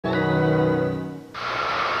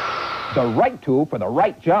The right tool for the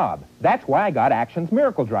right job. That's why I got Action's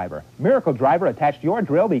Miracle Driver. Miracle Driver attached to your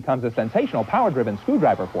drill becomes a sensational power-driven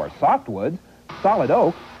screwdriver for softwoods, solid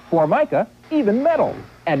oak, formica, even metal.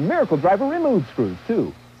 And Miracle Driver removes screws,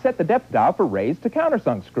 too. Set the depth dial for raised to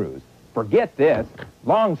countersunk screws. Forget this.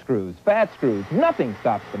 Long screws, fat screws, nothing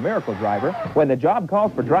stops the Miracle Driver. When the job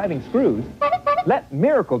calls for driving screws, let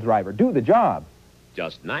Miracle Driver do the job.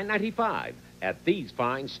 Just $9.95 at these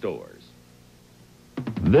fine stores.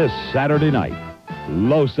 This Saturday night,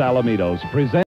 Los Alamitos presents